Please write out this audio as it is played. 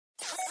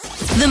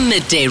The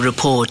Midday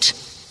Report.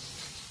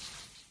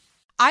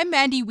 I'm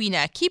Mandy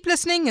Wiener. Keep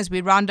listening as we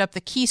round up the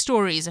key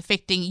stories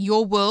affecting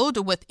your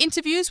world with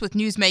interviews with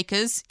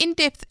newsmakers,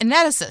 in-depth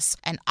analysis,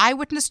 and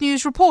eyewitness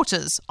news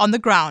reporters on the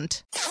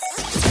ground.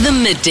 The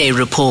Midday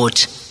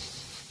Report.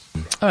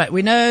 All right,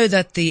 we know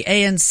that the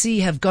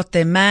ANC have got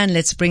their man.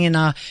 Let's bring in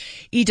our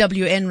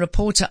EWN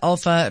reporter,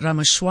 Alpha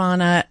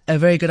Rameshwana. A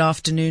very good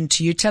afternoon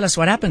to you. Tell us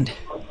what happened.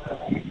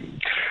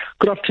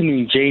 Good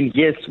afternoon, Jane.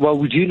 Yes, well,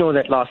 we do know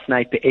that last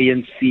night the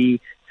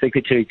ANC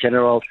Secretary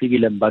General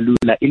Cyril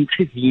Mbalula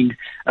intervened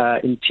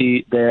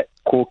into the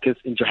caucus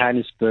in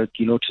Johannesburg,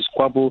 to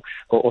squabble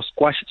or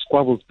squash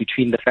squabbles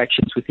between the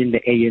factions within the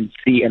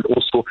ANC and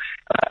also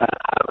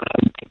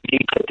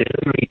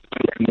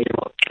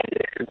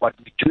what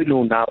we do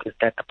know now is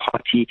that the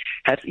party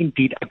has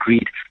indeed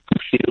agreed to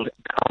field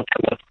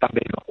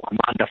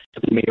Kwamanda for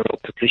the mayoral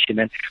position.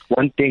 And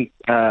one thing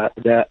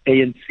the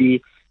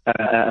ANC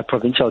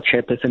provincial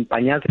chairperson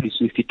Panyaza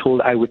Lesufi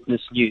told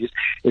Eyewitness News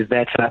is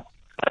that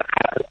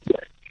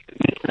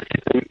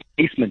the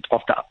replacement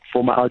of the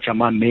former Al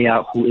Jamal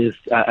mayor, who is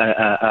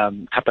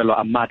Kapelo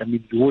Ahmad. I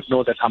mean, you would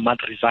know that Ahmad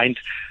resigned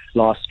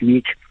last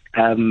week.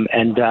 And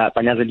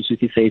Panyaza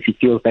Lesufi says he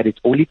feels that it's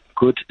only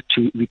good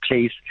to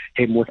replace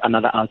him with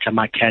another Al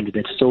Jamal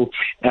candidate. So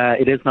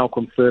it is now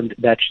confirmed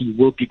that he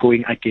will be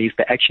going against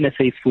the Action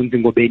SA's Funzi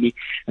Ngobeni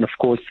and, of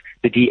course,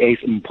 the DA's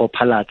Mpho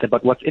Phalatse.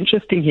 But what's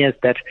interesting here is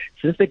that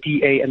since the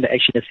DA and the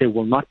Action SA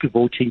will not be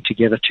voting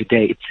together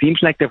today, it seems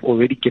like they've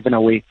already given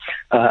away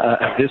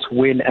this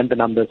win and the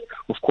numbers,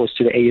 of course,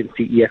 to the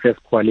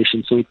ANC-EFF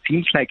coalition. So it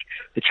seems like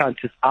the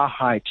chances are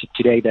high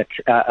today that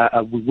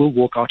we will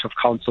walk out of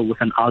council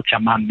with an Al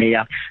Jamal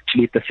mayor to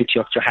lead the city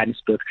of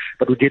Johannesburg.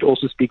 But we did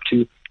also speak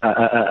to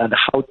the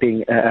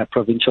Gauteng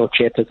provincial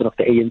chairperson of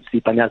the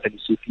ANC, Panyaza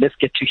Lesufi. Let's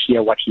get to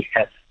hear what he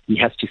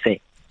has to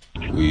say.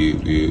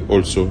 We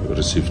also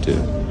received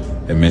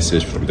a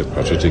message from the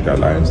Patriotic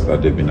Alliance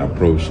that they've been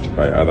approached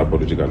by other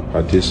political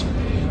parties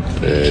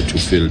to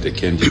field a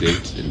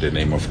candidate in the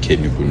name of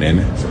Kenny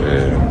Kunene.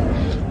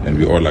 And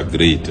we all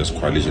agreed as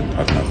coalition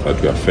partners that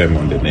we are firm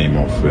on the name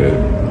of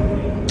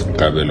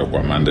Kabelo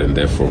Kwamanda, and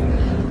therefore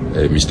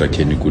Mr.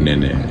 Kenny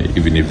Kunene,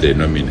 even if they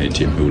nominate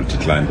him, he will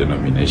decline the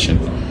nomination.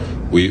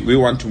 We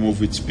want to move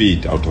with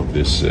speed out of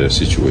this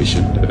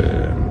situation.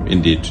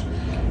 Indeed,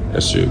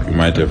 as you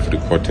might have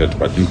reported,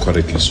 but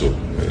incorrectly so,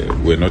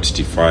 we're not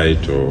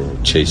defied or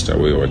chased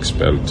away or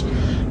expelled.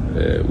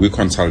 We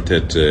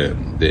consulted the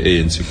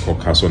ANC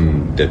caucus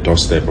on the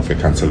doorstep of a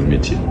council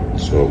meeting,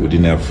 so we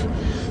didn't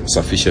have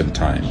sufficient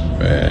time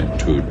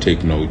to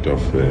take note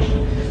of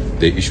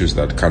the issues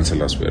that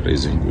councillors were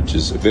raising, which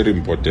is a very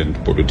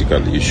important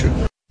political issue.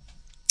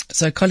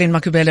 So Colleen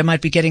Makubele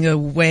might be getting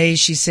away.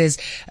 She says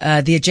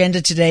the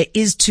agenda today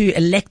is to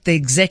elect the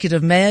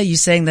executive mayor. You're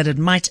saying that it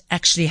might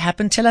actually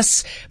happen. Tell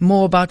us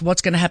more about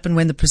what's going to happen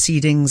when the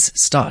proceedings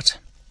start.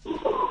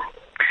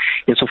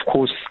 Yes, of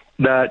course.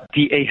 The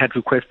DA had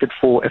requested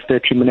for a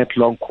 30-minute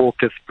long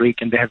caucus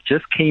break, and they have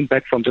just came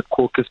back from the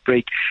caucus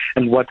break.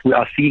 And what we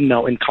are seeing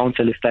now in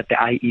council is that the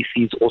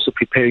IEC is also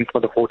preparing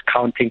for the vote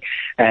counting,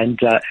 and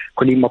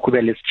Colleen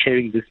Makubele is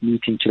chairing this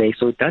meeting today.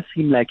 So it does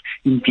seem like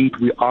indeed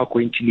we are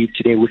going to leave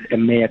today with a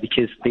mayor,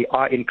 because they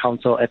are in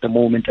council at the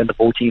moment and the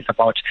voting is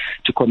about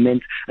to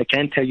commence. I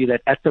can tell you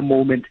that at the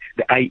moment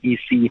the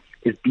IEC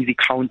is busy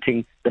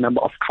counting the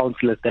number of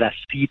councillors that are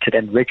seated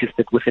and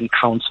registered within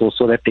council,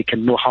 so that they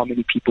can know how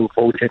many people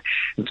voted,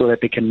 and so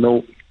that they can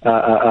know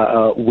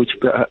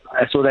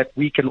so that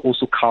we can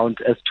also count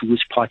as to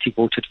which party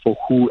voted for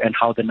who and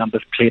how the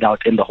numbers played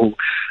out in the whole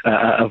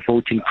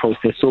voting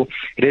process. So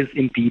it is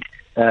indeed,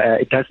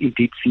 it does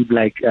indeed seem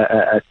like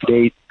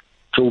today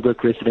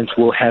Joburg residents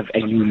will have a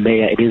new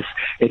mayor.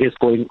 It is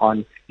going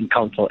on in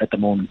council at the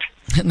moment.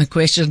 And the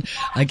question,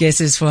 I guess,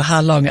 is for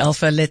how long?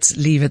 Alpha, let's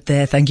leave it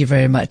there. Thank you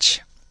very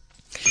much.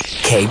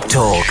 Cape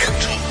Talk.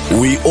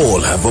 We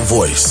all have a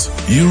voice.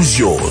 Use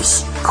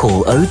yours.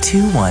 Call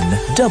 021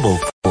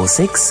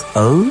 446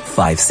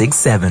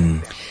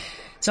 0567.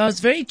 So I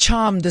was very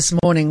charmed this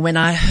morning when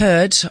I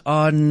heard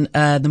on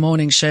the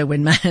morning show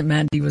when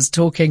Mandy was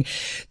talking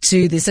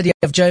to the City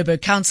of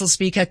Joburg Council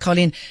Speaker,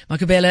 Colleen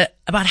Makubele,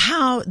 about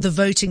how the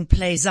voting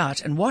plays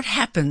out and what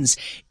happens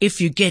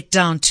if you get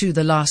down to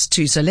the last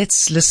two. So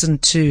let's listen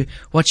to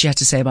what she had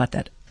to say about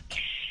that.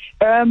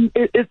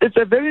 It's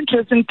a very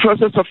interesting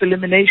process of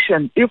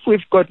elimination. If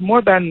we've got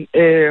more than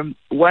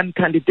one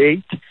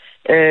candidate,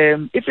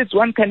 if it's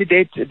one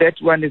candidate, that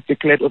one is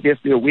declared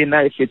obviously a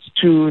winner. If it's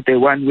two, the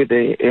one with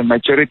a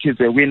majority is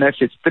a winner. If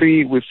it's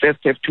three, we first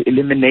have to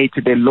eliminate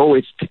the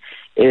lowest,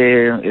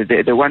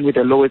 the one with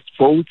the lowest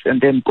votes, and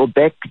then go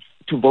back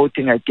to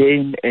voting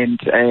again. And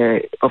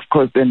of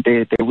course, then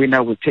the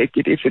winner will take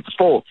it. If it's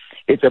four,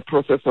 it's a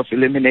process of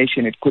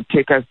elimination. It could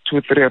take us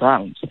 2-3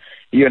 rounds,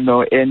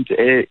 and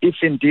if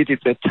indeed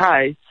it's a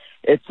tie,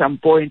 at some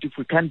point, if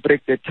we can't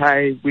break the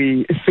tie,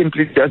 we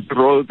simply just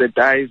roll the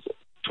dice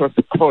toss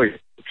a coin.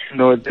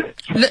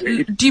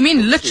 Do you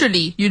mean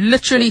literally? You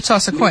literally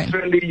toss a coin?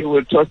 Literally, you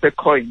will toss a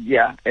coin,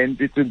 yeah, and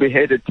it will be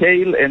head or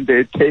tail, and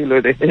the tail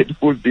or the head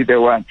will be the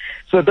one.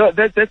 So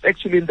that's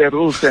actually in the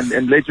rules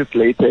and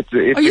legislated.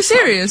 Are you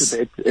serious?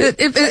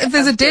 If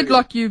there's a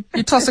deadlock, you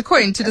toss a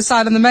coin to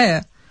decide on the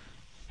mayor?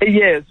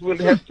 Yes, we'll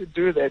have to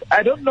do that.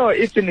 I don't know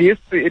if in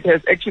history it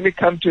has actually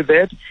come to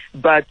that,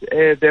 but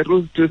the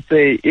rules do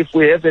say if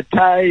we have a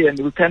tie and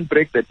we can't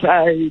break the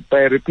tie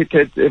by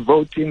repeated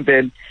voting,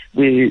 then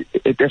we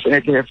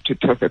definitely have to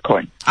toss a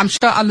coin. I'm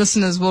sure our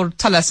listeners will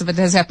tell us if it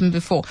has happened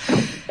before.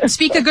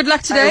 Speaker, good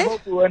luck today. I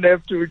hope we won't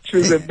have to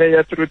choose a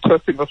mayor through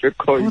tossing of a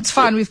coin. Well, it's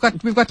fine. We've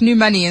got new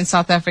money in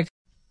South Africa.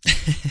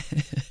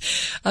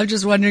 I'm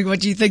just wondering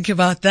what you think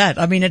about that.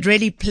 I mean, it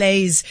really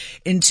plays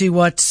into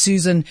what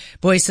Susan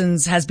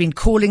Boysons has been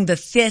calling the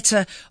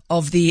theatre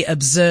of the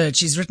absurd.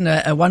 She's written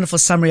a wonderful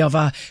summary of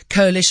our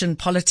coalition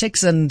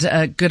politics. And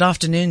good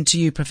afternoon to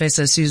you,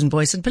 Professor Susan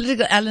Boyson,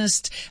 political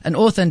analyst and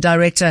author and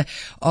director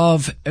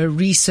of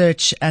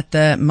research at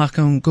the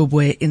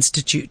Makongubwe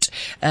Institute.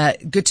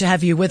 Good to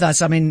have you with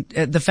us. I mean,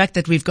 the fact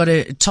that we've got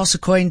to toss a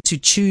coin to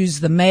choose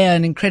the mayor,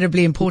 an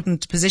incredibly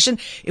important position.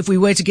 If we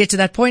were to get to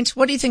that point,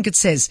 what do you think it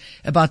says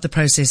about the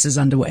processes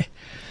underway?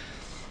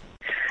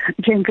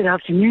 Jane, good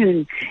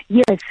afternoon.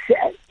 Yes,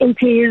 it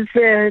is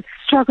a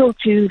struggle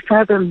to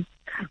fathom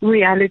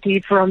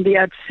reality from the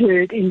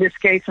absurd in this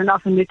case, and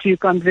often the two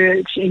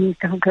converge in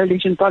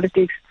coalition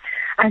politics.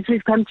 As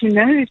we've come to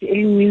know it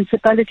in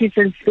municipalities,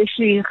 and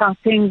especially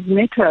Gauteng's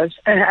metros,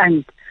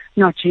 and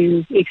not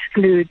to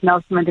exclude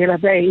Nelson Mandela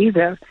Bay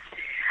either.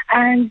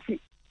 And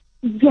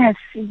yes,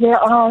 there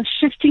are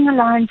shifting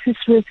alliances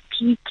with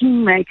key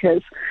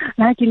kingmakers,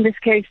 like in this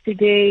case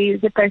today,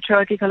 the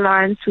Patriotic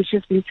Alliance, which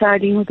has been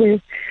siding with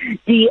the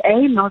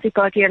DA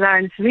multi-party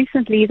alliance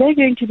recently. They're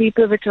going to be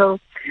pivotal,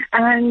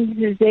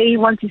 and they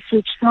want to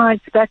switch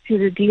sides back to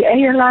the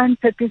DA alliance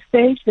at this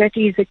stage. That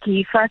is a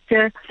key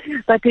factor,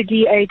 but the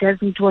DA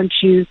doesn't want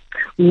to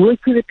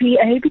work with the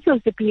PA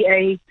because the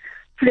PA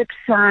flip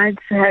sides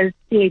has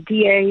the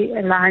DA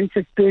alliance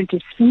has burnt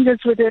its fingers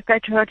with the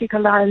Patriotic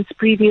Alliance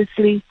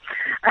previously,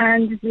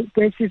 and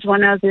this is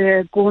one of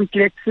the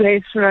gauntlets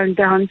they've thrown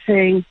down,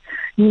 saying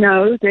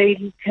no, they're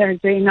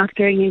not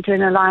going into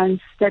an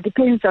alliance that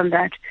depends on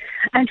that.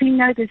 And we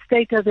know the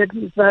state of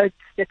the votes,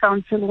 the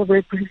Council of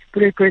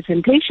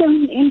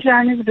Representation in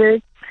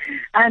Johannesburg,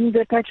 and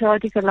the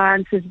Patriotic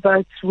Alliance's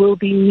votes will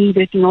be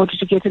needed in order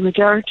to get a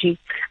majority.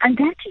 And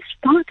that is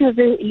part of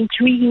the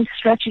intriguing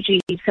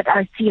strategies that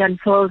I see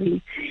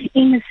unfolding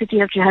in the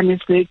city of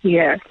Johannesburg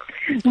here.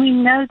 We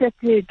know that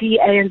the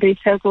DA and the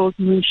so-called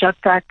Moonshot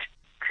Pact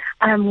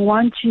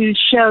want to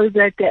show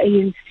that the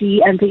ANC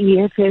and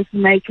the EFF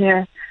make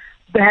a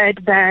very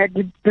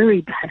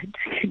bad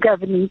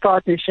governing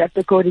partnership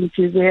according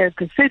to their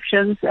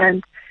perceptions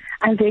and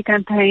their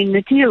campaign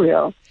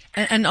material.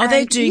 And are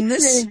they doing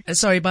this,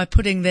 by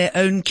putting their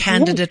own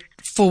candidate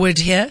forward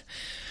here?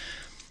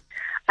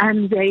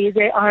 And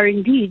they are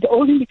indeed.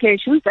 All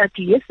indications up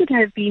to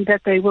yesterday have been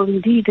that they will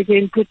indeed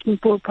again put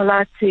Mpho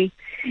Palazzi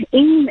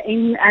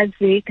in as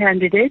their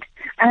candidate,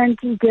 and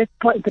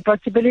the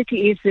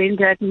possibility is then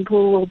that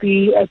Mpho will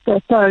be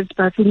opposed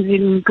by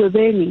Finzile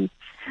Mgubeni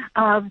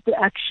of the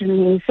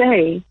Action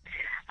SA.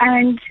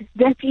 And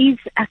that is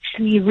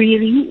actually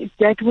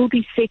that will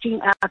be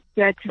setting up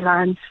that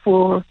alliance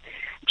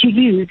to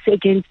use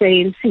against the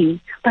ANC.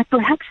 But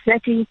perhaps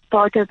that is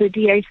part of the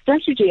DA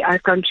strategy,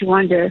 I've come to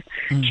wonder,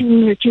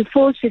 to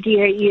force the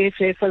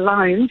DA-EFF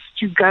alliance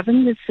to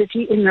govern the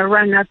city in the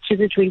run-up to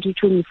the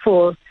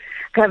 2024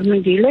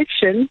 government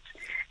elections,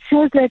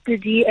 so that the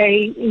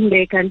DA in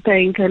their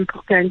campaign can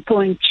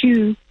point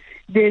to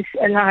this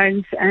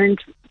alliance. And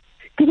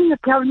given the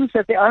problems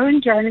that there are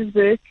in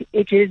Johannesburg,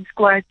 it is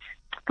quite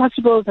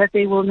possible that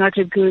they will not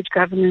have good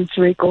governance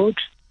record.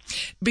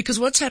 Because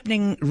what's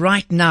happening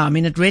right now, I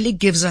mean, it really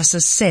gives us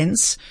a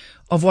sense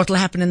of what will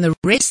happen in the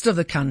rest of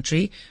the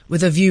country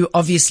with a view,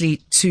 obviously,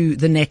 to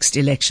the next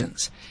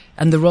elections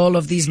and the role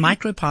of these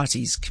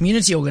micro-parties,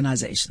 community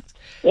organizations.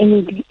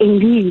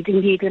 Indeed.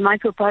 The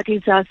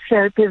micro-parties are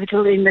so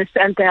pivotal in this,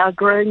 and they are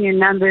growing in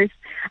numbers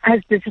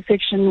as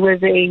disaffection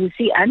with the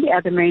ANC and the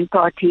other main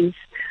parties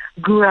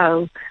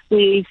grow.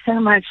 There is so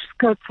much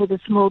scope for the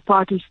small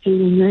parties to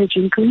emerge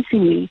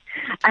increasingly,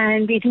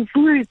 and it is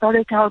very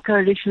volatile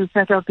coalitions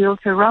that are built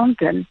around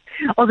them.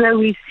 Although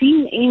we've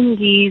seen in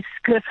these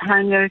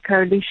cliffhanger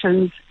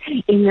coalitions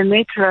in the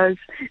metros,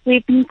 there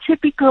have been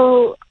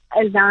typical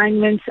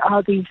alignments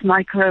of these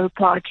micro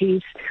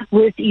parties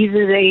with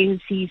either the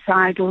ANC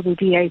side or the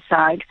DA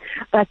side,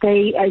 but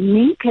in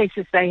many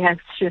cases they have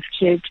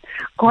shifted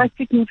quite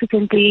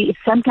significantly,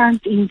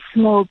 sometimes in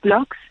small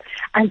blocks,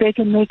 and they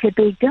can make a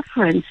big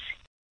difference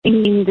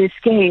in this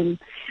game.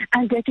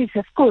 And that is,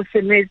 of course,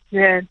 amid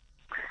the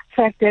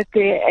fact that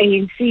the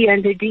ANC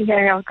and the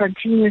DA are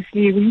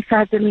continuously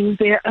refathoming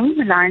their own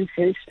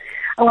alliances.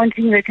 One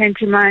thing that came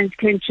to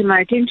my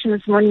attention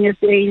this morning is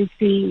the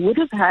ANC would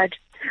have had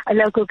a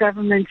local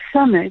government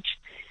summit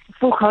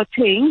for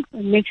Gauteng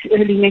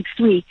early next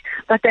week.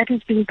 But that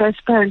has been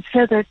postponed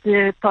so that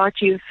the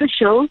party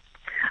officials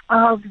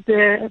of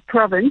the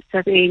province,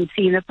 of the ANC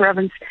in the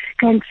province,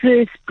 can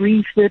first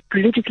brief the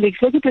political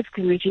executive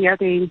committee of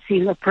the ANC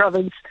in the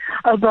province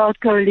about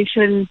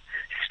coalition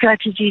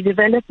strategy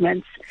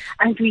developments.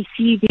 And we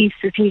see these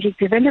strategic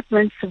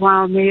developments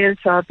while mayors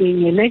are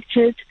being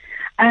elected.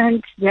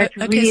 And that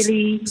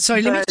really...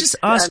 Sorry, let me just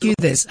ask you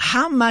this.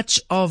 How much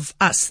of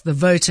us, the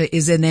voter,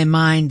 is in their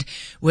mind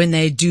when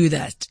they do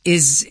that?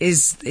 Is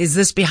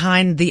this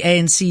behind the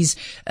ANC's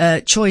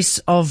choice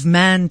of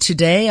man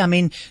today? I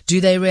mean, do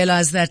they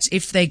realize that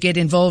if they get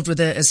involved with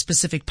a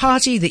specific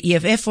party, the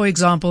EFF, for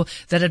example,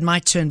 that it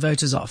might turn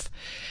voters off?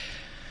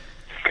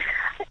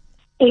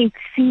 It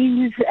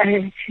seems,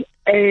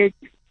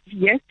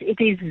 yes, it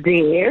is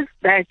there,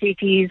 but it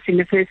is, in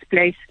the first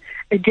place,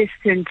 a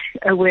distant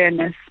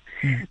awareness.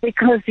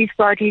 Because these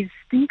parties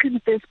think in the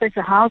first place,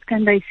 how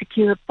can they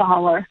secure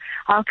power?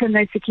 How can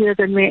they secure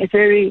the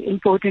very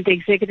important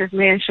executive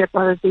mayorship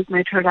of a big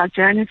metro like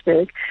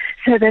Johannesburg?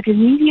 So that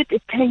immediate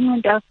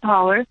attainment of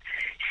power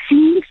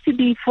seems to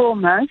be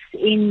foremost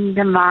in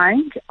the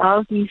mind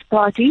of these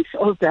parties,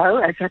 although,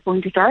 as I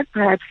pointed out,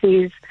 perhaps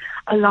there's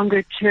a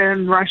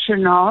longer-term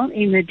rationale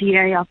in the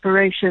DA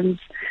operations,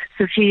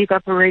 strategic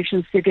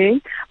operations today.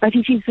 But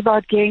it is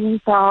about gaining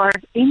power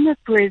in the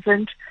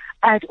present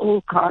at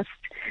all costs.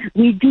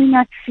 We do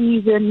not see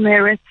the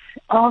merits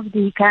of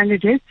the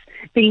candidates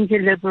being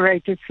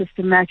deliberated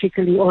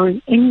systematically or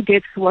in any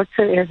depth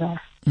whatsoever.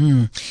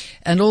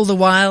 And all the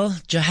while,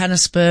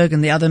 Johannesburg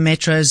and the other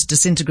metros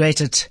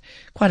disintegrate at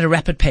quite a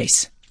rapid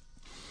pace.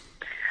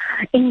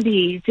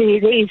 Indeed,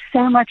 there is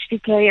so much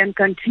decay and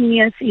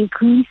continuous,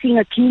 increasing,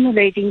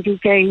 accumulating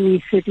decay in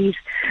these cities.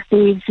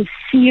 There is a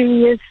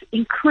serious,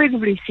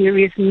 incredibly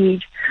serious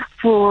need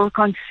for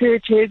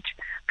concerted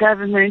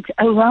government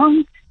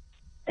around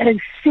a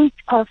set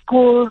of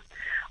core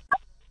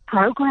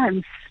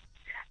programs,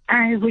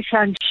 which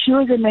I'm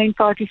sure the main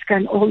parties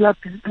can all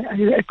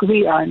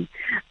agree on.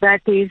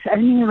 But there's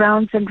only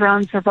rounds and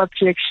rounds of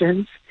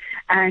objections,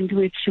 and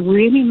which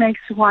really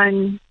makes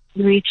one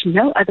reach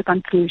no other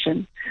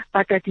conclusion,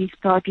 but that these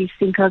parties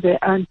think of their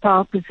own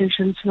power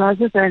positions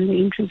rather than the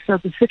interests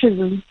of the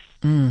citizens.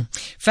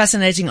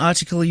 Fascinating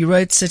article. You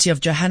wrote City of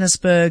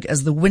Johannesburg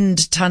as the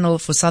wind tunnel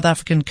for South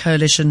African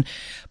coalition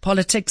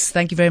politics.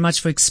 Thank you very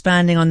much for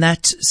expanding on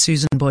that,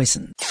 Susan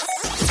Boyson.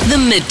 The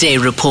Midday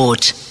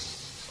Report.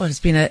 Well, it's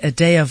been a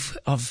day of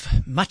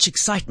much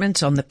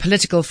excitement on the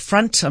political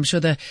front. I'm sure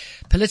the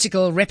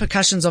political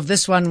repercussions of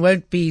this one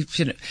won't be,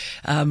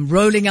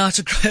 rolling out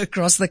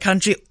across the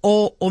country,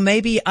 or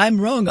maybe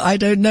I'm wrong. I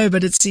don't know,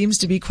 but it seems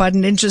to be quite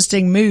an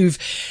interesting move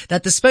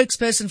that the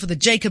spokesperson for the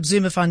Jacob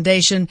Zuma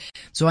Foundation,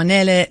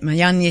 Zwanele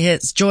Manyi,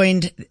 has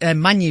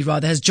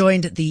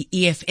joined the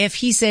EFF.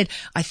 He said,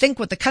 "I think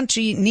what the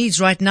country needs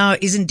right now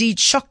is indeed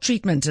shock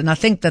treatment, and I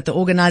think that the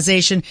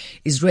organization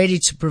is ready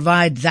to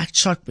provide that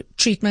shock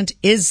treatment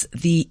is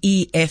the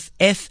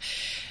EFF."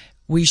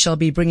 We shall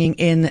be bringing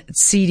in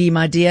Tsidi,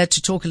 my dear,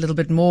 to talk a little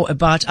bit more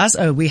about us.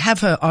 Oh, we have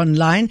her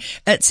online.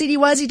 Tsidi,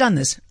 why has he done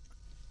this?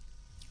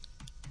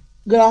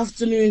 Good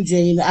afternoon,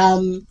 Jane.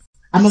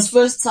 I must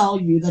first tell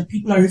you that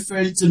people are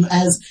referring to him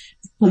as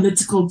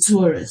political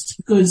tourist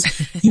because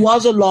he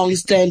was a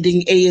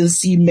long-standing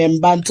ANC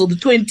member until the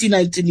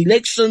 2019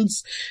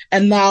 elections,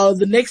 and now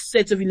the next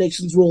set of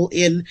elections roll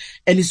in,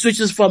 and he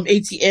switches from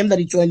ATM that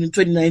he joined in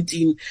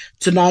 2019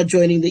 to now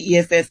joining the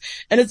EFF.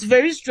 And it's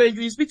very strange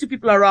when you speak to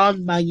people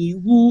around Manyi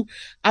who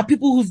are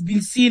people who've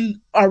been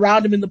seen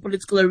around him in the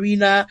political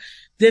arena.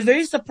 They're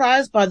very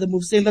surprised by the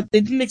move, saying that they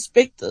didn't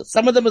expect this.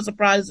 Some of them are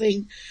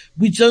surprising.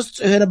 We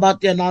just heard about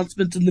the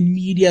announcement in the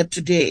media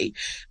today.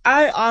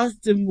 I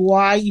asked him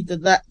why he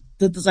did that.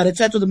 I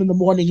chatted with him in the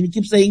morning, and he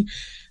keeps saying,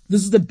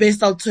 this is the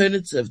best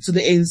alternative to the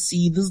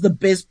ANC. This is the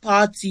best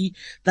party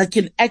that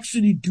can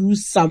actually do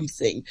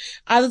something.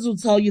 Others will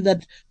tell you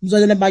that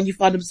Zwanele Manyi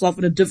found himself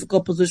in a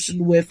difficult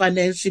position where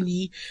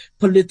financially,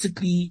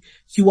 politically,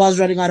 he was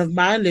running out of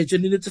mileage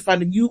and needed to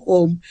find a new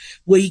home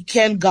where he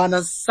can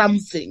garner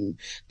something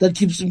that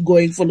keeps him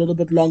going for a little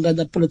bit longer in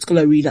that political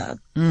arena.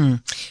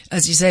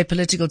 As you say,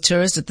 political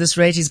tourist. At this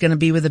rate, he's going to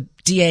be with the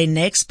DA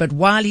next. But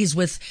while he's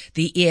with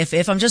the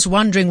EFF, I'm just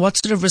wondering what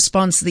sort of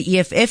response the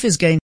EFF is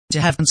going to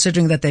have,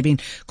 considering that they've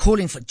been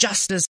calling for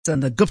justice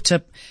and the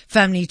Gupta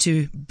family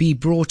to be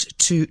brought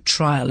to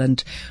trial.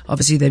 And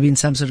obviously there have been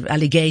some sort of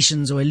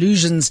allegations or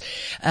illusions,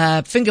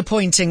 finger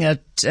pointing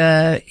at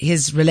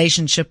his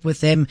relationship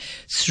with them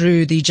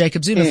through the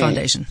Jacob Zuma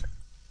Foundation.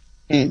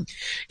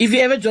 If he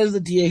ever joins the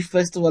DA,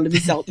 first of all, let me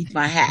say I'll eat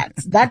my hat.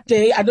 That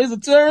day, I know he's a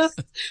tourist,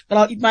 but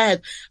I'll eat my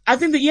hat. I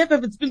think the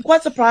EFF, it's been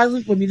quite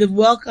surprising for me. They've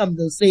welcomed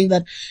this, saying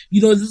that,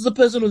 this is a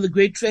person with a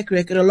great track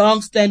record, a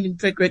long-standing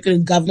track record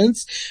in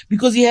governance,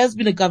 because he has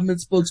been a government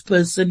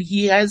spokesperson.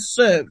 He has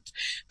served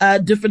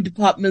different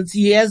departments.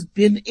 He has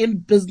been in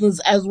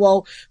business as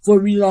well for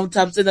a really long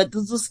time, saying that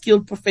this is a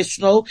skilled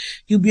professional.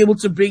 He'll be able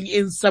to bring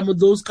in some of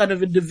those kind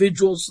of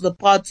individuals to the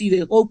party,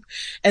 they hope,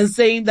 and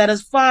saying that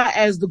as far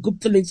as the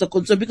Gupta links are concerned,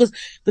 concern, because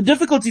the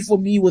difficulty for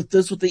me with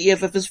this, with the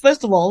EFF, is,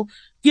 first of all,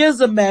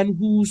 here's a man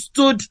who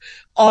stood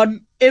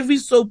on every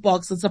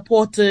soapbox and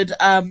supported,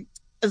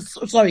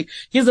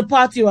 here's a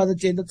party rather,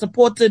 Jane, that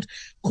supported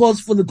calls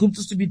for the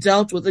Guptas to be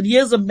dealt with. And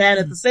here's a man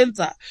at the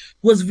center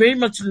who was very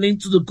much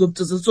linked to the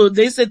Guptas. And so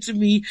they said to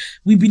me,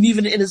 we believe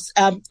in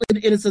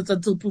innocence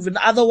until proven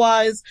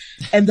otherwise.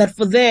 And that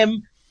for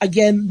them,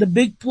 again, the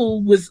big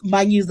pull with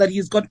Mangi is that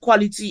he's got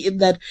quality in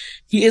that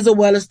he is a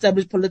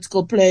well-established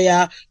political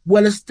player,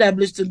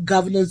 well-established in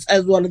governance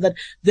as well, and that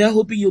they're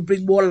hoping he'll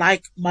bring more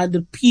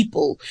like-minded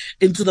people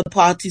into the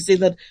party, saying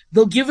that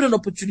they'll give it an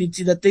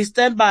opportunity, that they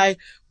stand by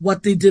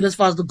what they did as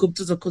far as the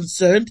Guptas are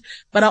concerned,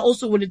 but are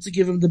also willing to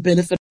give him the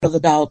benefit of the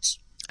doubt.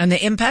 And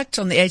the impact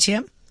on the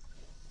ATM?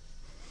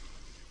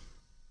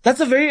 That's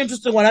a very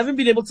interesting one. I haven't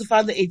been able to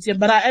find the ATM,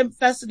 but I am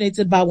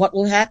fascinated by what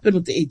will happen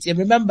with the ATM.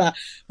 Remember,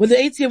 when the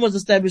ATM was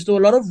established, there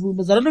were a lot of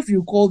rumors. I don't know if you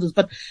recall this,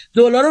 but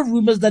there were a lot of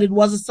rumors that it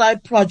was a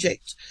side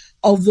project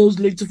of those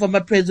linked to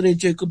former President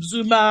Jacob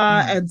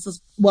Zuma and,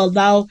 well,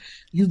 now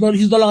he's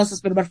no longer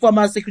suspended, but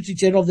former Secretary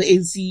General of the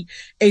ANC,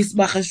 Ace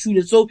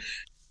Magashule. So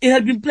it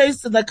had been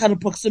placed in that kind of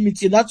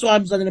proximity, and that's why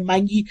Mzanele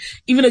Mangi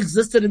even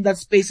existed in that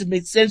space. It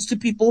made sense to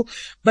people,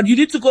 but you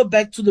need to go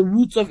back to the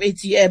roots of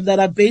ATM that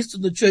are based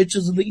in the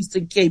churches in the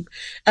Eastern Cape.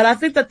 And I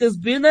think that there's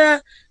been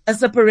a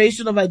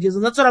separation of ideas,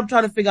 and that's what I'm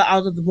trying to figure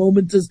out at the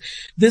moment. Is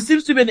there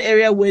seems to be an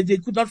area where they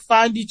could not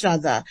find each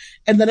other,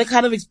 and then it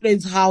kind of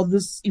explains how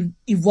this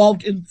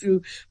evolved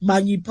into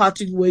Mangi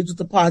parting ways with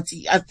the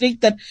party. I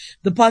think that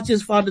the party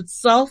has found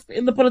itself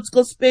in the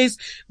political space.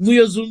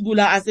 Vuyo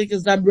Zungula, I think,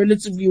 has done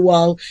relatively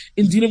well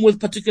in dealing with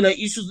particular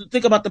issues.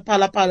 Think about the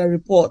Pala Pala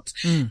report.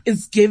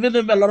 It's given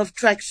them a lot of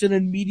traction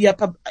and media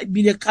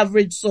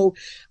coverage. So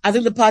I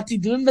think the party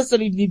didn't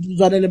necessarily need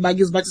Mzanele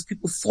Mangi as much as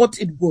people thought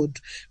it would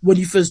when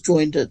he first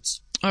joined it.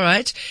 All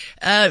right.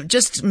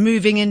 Just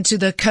moving into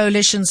the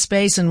coalition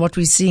space and what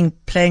we're seeing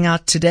playing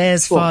out today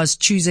as far as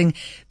choosing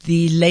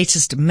the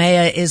latest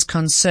mayor is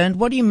concerned.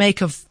 What do you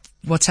make of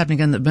what's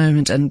happening at the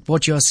moment and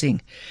what you're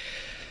seeing?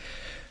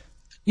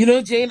 You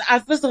know, Jane,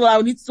 first of all, I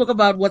need to talk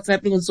about what's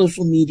happening on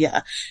social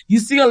media. You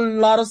see a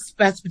lot of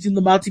spats between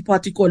the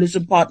multi-party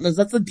coalition partners.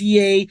 That's the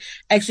DA,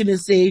 Action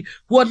SA,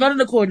 who are not in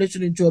a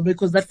coalition in Joburg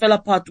because that fell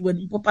apart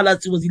when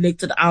Mpopalati was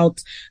elected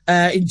out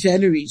in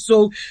January.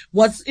 So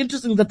what's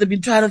interesting is that they've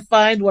been trying to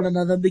find one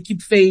another and they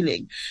keep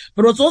failing.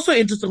 But what's also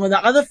interesting on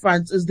the other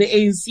front is the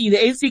ANC. The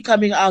ANC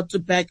coming out to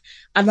back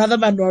another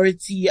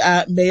minority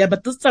mayor,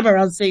 but this time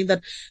around saying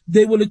that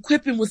they will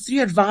equip him with 3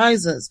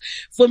 advisors.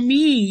 For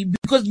me,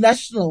 because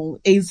national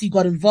ANC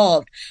got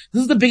involved,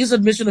 this is the biggest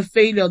admission of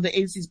failure on the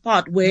ANC's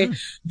part, where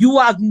you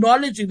are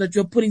acknowledging that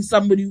you're putting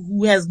somebody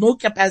who has no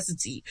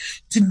capacity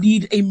to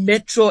lead a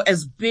metro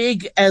as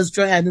big as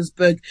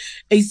Johannesburg,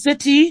 a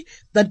city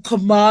that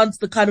commands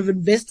the kind of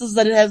investors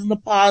that it has in the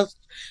past,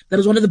 that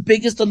is one of the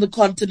biggest on the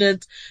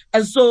continent.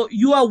 And so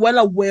you are well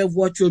aware of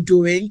what you're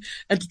doing,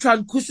 and to try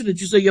and cushion it,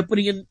 you say you're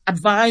putting in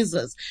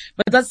advisors.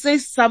 But that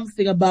says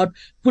something about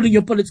putting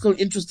your political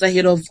interests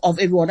ahead of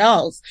everyone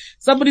else.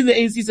 Somebody in the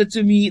ANC said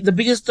to me, the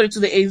biggest threat to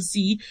the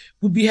ANC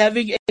would be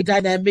having a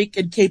dynamic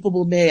and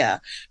capable mayor,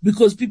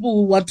 because people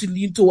will want to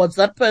lean towards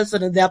that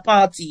person and their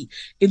party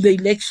in the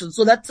election.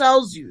 So that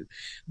tells you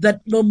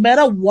that no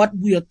matter what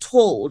we are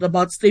told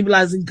about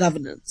stabilizing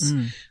governance,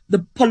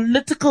 the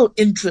political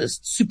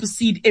interests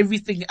supersede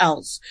everything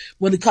else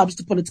when it comes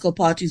to political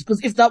parties.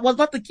 Because if that was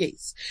not the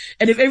case,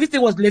 and if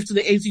everything was left to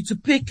the ANC to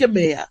pick a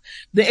mayor,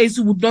 the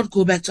ANC would not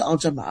go back to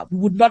Al-Jamaa. We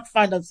would not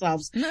find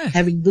ourselves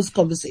having this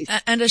conversation.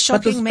 And a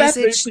shocking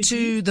message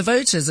to the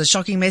voters, a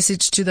shocking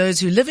message to those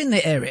who live in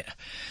the area.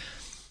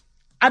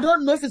 I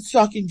don't know if it's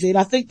shocking, Jane.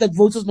 I think that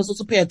voters must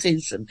also pay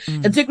attention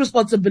and take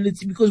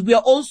responsibility, because we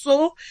are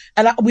also,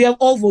 and we are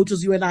all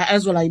voters, you and I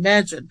as well, I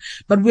imagine,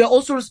 but we are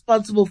also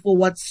responsible for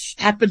what's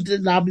happened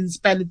in our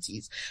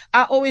municipalities.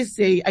 I always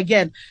say,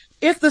 again,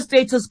 if the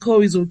status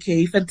quo is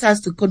okay,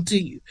 fantastic,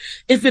 continue.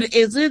 If it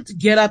isn't,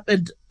 get up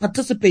and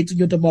participate in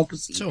your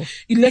democracy. Sure.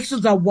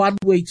 Elections are one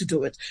way to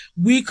do it.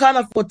 We can't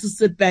afford to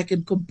sit back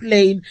and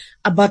complain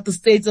about the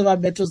state of our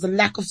metros, the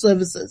lack of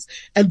services,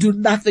 and do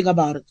nothing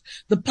about it.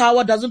 The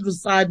power doesn't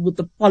reside with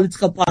the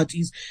political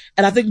parties.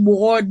 And I think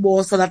more and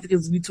more South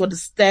Africans need to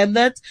understand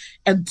that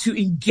and to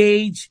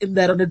engage in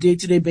that on a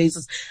day-to-day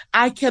basis.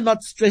 I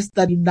cannot stress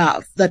that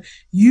enough, that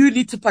you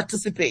need to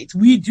participate.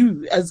 We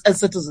do as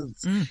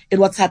citizens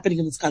in what's happening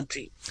in this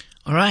country.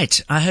 All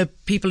right. I hope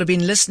people have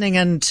been listening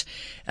and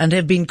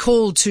have been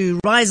called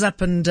to rise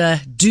up and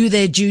do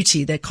their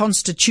duty, their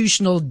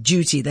constitutional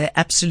duty, their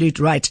absolute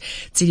right.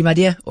 Tsidi, my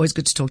dear, always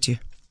good to talk to you.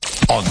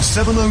 On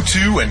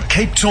 702 and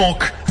Cape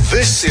Talk,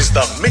 this is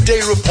the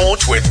Midday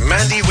Report with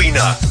Mandy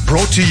Wiener.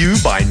 Brought to you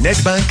by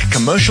Nedbank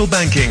Commercial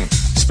Banking,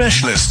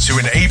 specialists who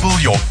enable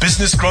your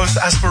business growth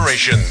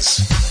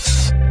aspirations.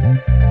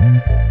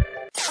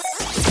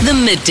 The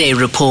Midday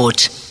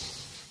Report.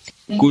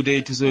 Good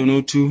day to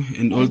 702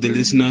 and all the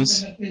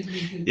listeners.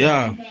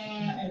 Yeah,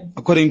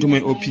 according to my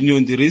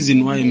opinion, the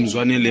reason why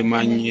Mzwanele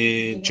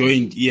Manye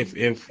joined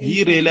EFF,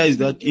 he realized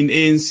that in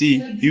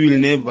ANC, he will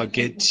never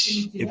get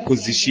a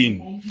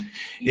position,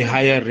 a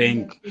higher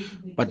rank.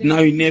 But now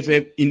in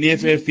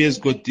EFF, he has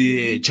got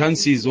the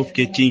chances of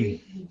getting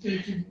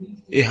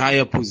a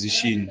higher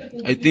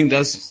position. I think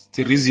that's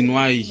the reason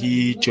why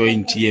he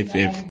joined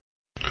EFF.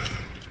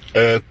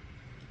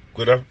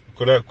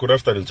 Good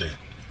afternoon, Jay.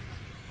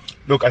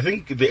 Look, I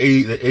think the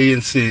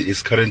ANC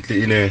is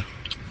currently in a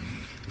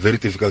very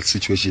difficult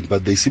situation,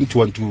 but they seem to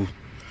want to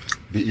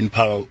be in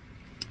power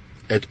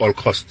at all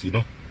costs,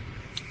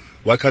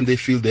 Why can't they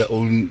field their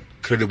own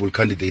credible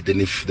candidate?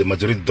 And if the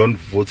majority don't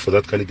vote for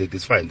that candidate,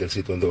 it's fine. They'll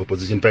sit on the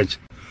opposition bench.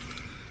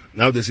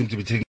 Now they seem to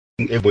be taking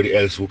everybody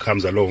else who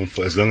comes along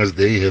for as long as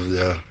they have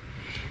their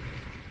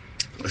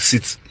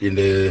seats in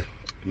the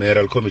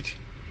mayoral committee.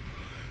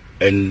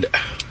 And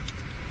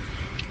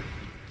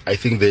I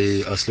think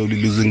they are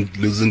slowly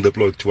losing the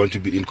plot to want to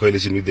be in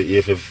coalition with the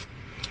EFF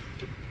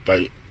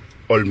by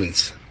all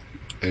means.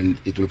 And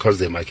it will cost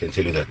them, I can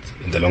tell you that,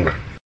 in the long run.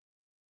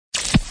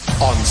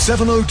 On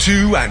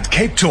 702 and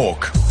Cape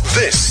Talk,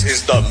 this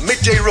is the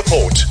Midday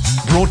Report,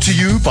 brought to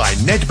you by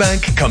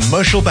Nedbank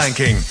Commercial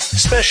Banking,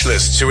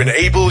 specialists to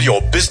enable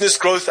your business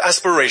growth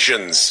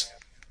aspirations.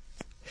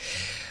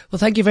 Well,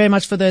 thank you very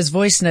much for those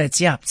voice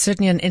notes. Yeah,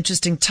 certainly an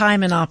interesting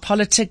time in our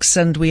politics,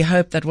 and we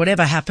hope that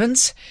whatever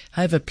happens,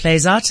 however it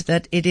plays out,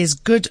 that it is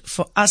good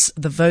for us,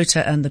 the voter,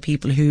 and the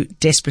people who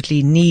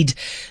desperately need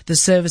the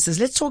services.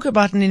 Let's talk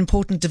about an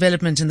important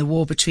development in the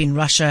war between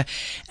Russia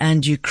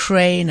and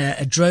Ukraine,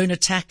 a drone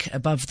attack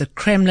above the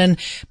Kremlin.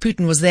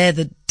 Putin was there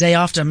the day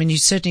after. I mean, you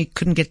certainly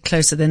couldn't get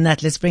closer than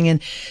that. Let's bring in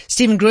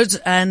Stephen Groods,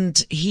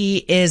 and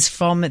he is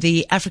from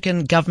the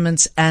African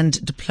Governments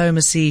and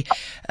Diplomacy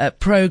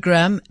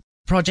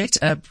Project.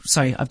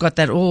 Sorry, I've got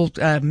that all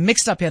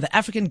mixed up here. The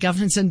African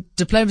Governance and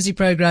Diplomacy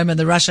Program and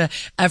the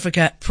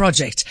Russia-Africa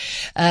Project.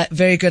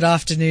 Very good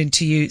afternoon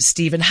to you,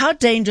 Stephen. How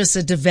dangerous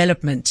a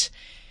development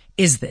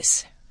is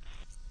this?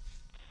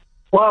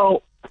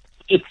 Well,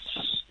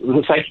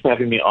 thanks for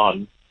having me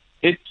on.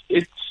 It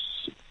is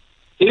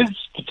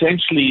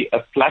potentially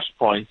a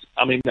flashpoint.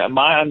 I mean,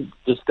 my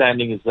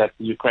understanding is that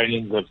the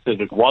Ukrainians have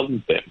said it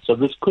wasn't them. So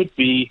this could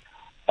be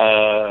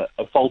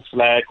a false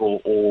flag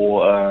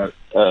or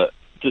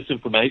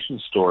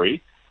disinformation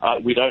story.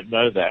 We don't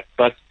know that,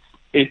 but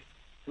if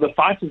the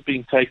fight is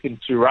being taken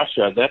to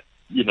Russia, that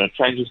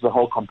changes the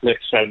whole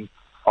complexion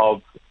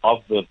of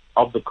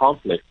the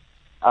conflict.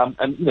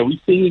 And we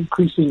see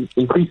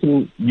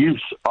increasing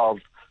use of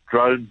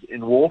drones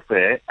in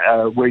warfare,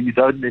 where you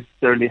don't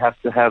necessarily have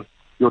to have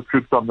your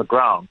troops on the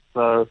ground.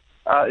 So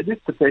it is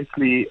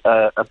potentially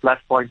a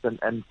flashpoint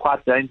and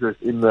quite dangerous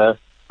in the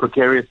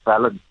precarious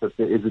balance that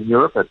there is in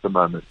Europe at the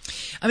moment.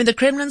 I mean, the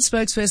Kremlin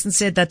spokesperson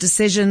said that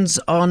decisions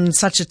on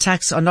such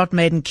attacks are not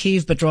made in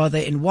Kyiv, but rather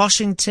in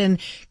Washington.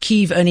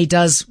 Kyiv only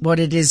does what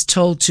it is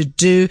told to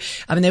do.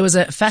 I mean, there was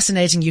a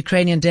fascinating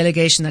Ukrainian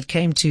delegation that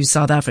came to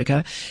South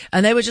Africa,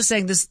 and they were just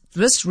saying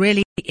this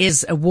really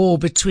is a war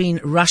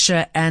between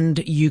Russia and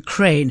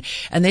Ukraine.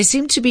 And there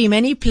seem to be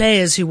many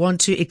players who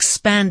want to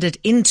expand it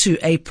into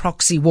a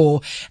proxy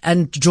war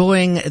and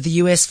drawing the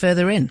US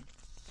further in.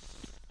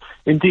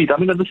 Indeed. I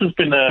mean, this has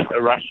been a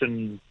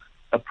Russian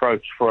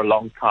approach for a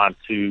long time,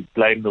 to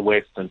blame the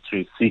West and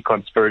to see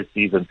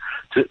conspiracies and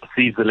to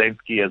see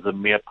Zelensky as a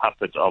mere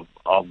puppet of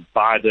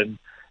Biden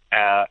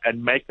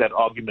and make that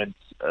argument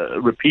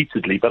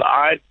repeatedly. But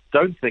I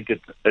don't think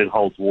it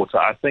holds water.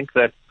 I think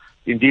that,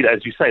 indeed,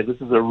 as you say,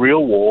 this is a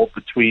real war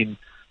between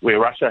where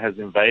Russia has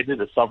invaded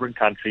a sovereign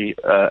country,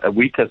 a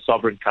weaker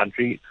sovereign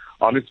country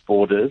on its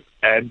borders,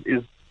 and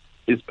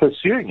is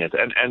pursuing it.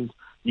 And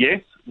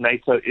yes,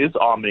 NATO is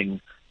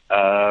arming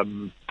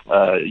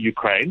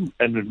Ukraine,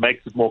 and it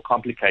makes it more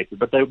complicated.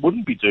 But they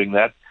wouldn't be doing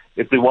that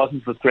if there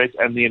wasn't the threat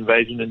and the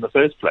invasion in the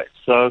first place.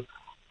 So,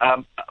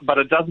 but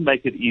it doesn't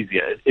make it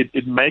easier.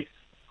 It makes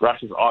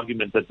Russia's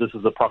argument that this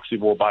is a proxy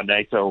war by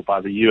NATO or by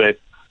the US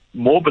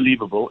more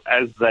believable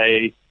as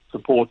they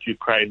support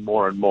Ukraine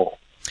more and more.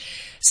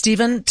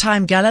 Stephen,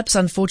 time gallops.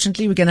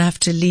 Unfortunately, we're going to have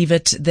to leave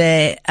it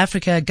there.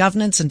 Africa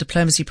Governance and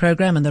Diplomacy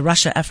Program and the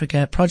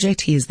Russia-Africa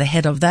Project. He is the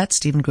head of that.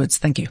 Stephen Groods,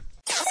 thank you.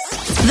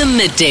 The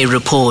Midday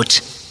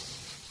Report.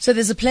 So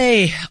there's a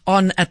play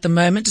on at the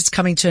moment. It's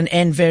coming to an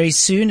end very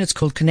soon. It's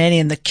called Kunene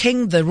and the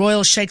King. The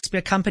Royal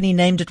Shakespeare Company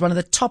named it one of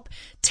the top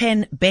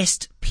 10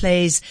 best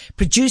plays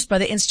produced by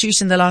the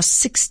institution in the last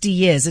 60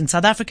 years. In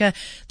South Africa,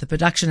 the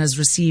production has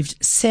received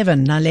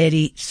 7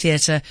 Naledi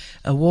Theatre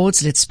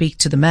Awards. Let's speak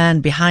to the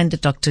man behind it,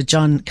 Dr.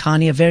 John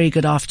Carney. A very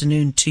good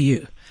afternoon to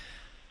you.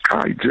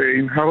 Hi,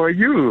 Jane. How are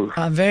you?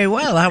 I'm very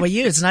well. How are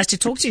you? It's nice to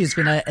talk to you.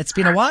 It's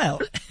been a while.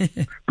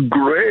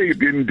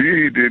 Great,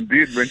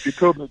 indeed. When she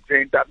told me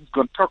Jane Dutton's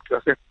going to talk to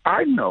her, I said,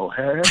 I know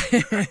her.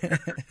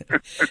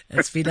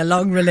 It's been a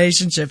long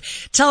relationship.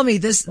 Tell me,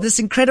 this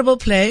incredible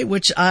play,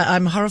 which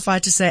I'm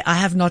horrified to say I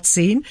have not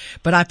seen,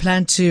 but I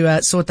plan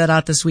to sort that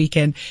out this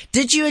weekend.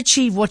 Did you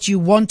achieve what you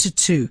wanted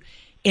to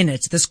in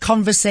it, this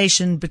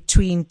conversation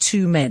between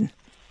two men.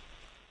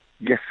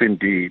 Yes,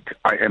 indeed.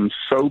 I am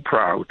so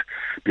proud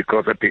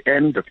because at the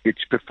end of each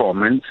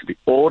performance, the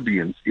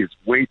audience is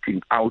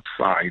waiting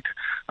outside,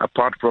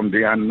 apart from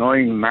the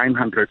annoying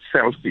 900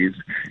 selfies,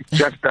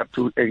 just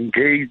to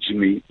engage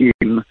me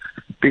in,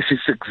 this is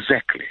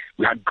exactly,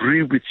 we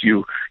agree with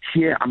you.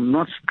 Here, I'm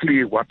not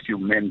clear what you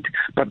meant,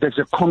 but there's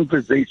a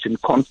conversation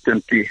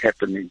constantly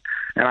happening.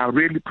 And I'm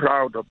really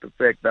proud of the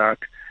fact that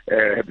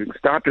having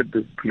started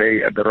this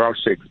play at the Royal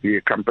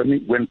Shakespeare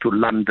Company, went to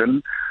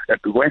London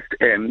at the West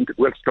End,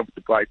 well stopped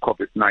by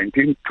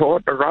COVID-19,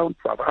 toured around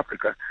South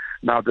Africa.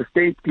 Now the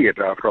State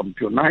Theatre from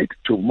tonight,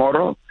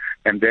 tomorrow,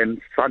 and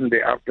then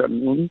Sunday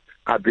afternoon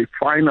are the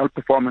final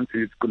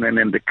performances,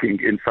 Kunene and the King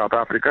in South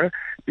Africa,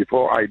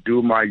 before I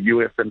do my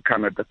US and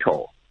Canada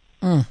tour.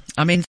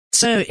 I mean,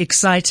 so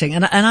exciting.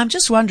 And I'm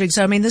just wondering,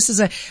 so I mean, this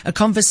is a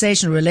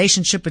conversation, a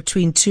relationship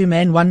between two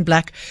men, one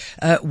black,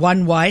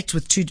 one white,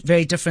 with two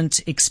very different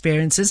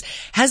experiences.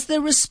 Has the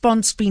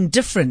response been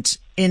different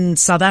in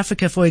South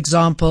Africa, for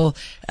example,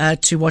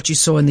 to what you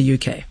saw in the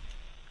UK?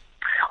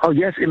 Oh,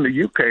 yes, in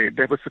the UK,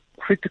 there was a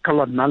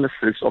critical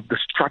analysis of the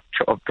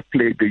structure of the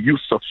play, the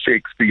use of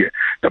Shakespeare,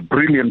 the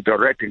brilliant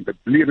directing, the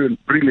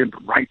brilliant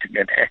writing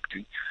and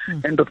acting.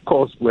 And of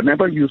course,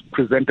 whenever you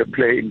present a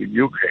play in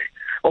the UK,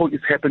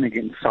 it's happening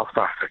in South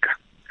Africa.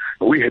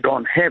 We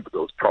don't have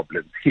those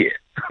problems here.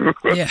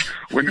 Yeah.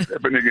 When it's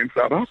happening in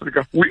South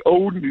Africa, we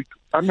own it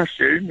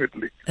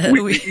unashamedly.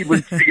 We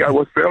even see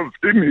ourselves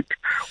in it.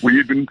 We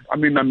even,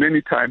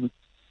 many times,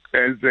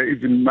 as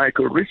even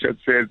Michael Richards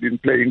says in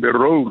playing the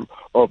role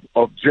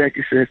of Jack,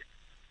 he says,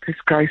 this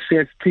guy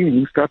says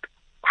things that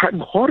I'm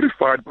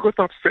horrified because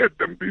I've said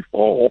them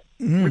before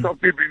without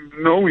even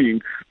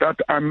knowing that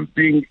I'm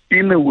being,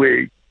 in a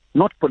way,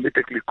 not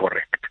politically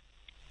correct.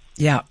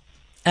 Yeah.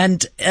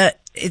 And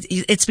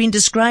it's been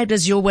described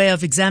as your way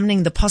of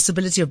examining the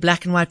possibility of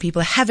black and white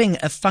people having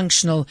a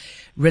functional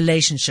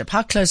relationship.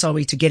 How close are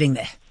we to getting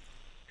there?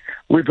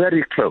 We're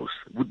very close.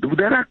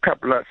 There are a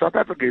couple of, South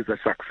Africa is a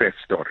success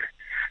story.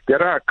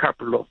 There are a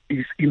couple of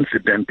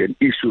incidents and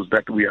issues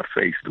that we are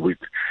faced with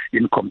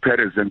in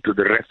comparison to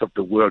the rest of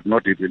the world,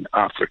 not even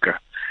Africa.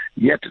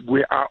 Yet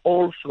we are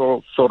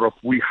also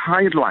we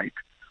highlight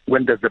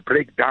when there's a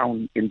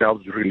breakdown in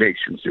those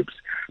relationships,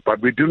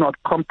 but we do not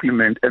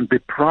compliment and be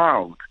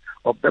proud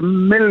of the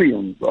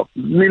millions of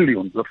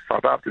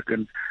South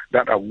Africans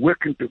that are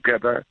working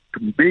together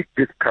to make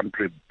this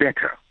country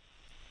better.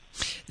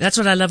 That's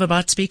what I love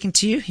about speaking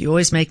to you. You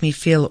always make me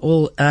feel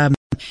all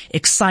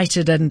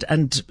excited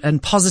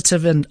and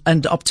positive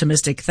and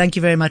optimistic. Thank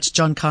you very much,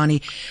 John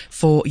Carney,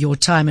 for your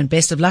time, and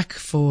best of luck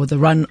for the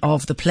run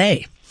of the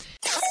play.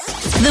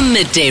 The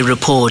Midday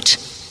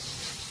Report.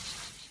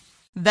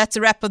 That's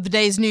a wrap of the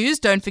day's news.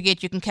 Don't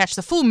forget you can catch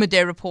the full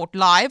Midday Report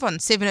live on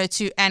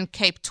 702 and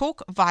Cape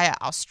Talk via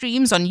our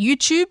streams on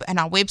YouTube and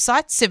our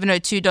website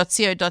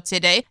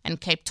 702.co.za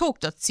and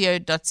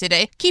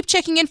capetalk.co.za. Keep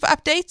checking in for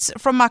updates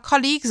from my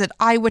colleagues at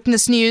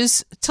Eyewitness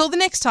News. Till the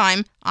next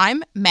time,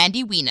 I'm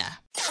Mandy Wiener.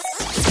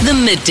 The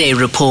Midday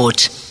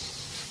Report.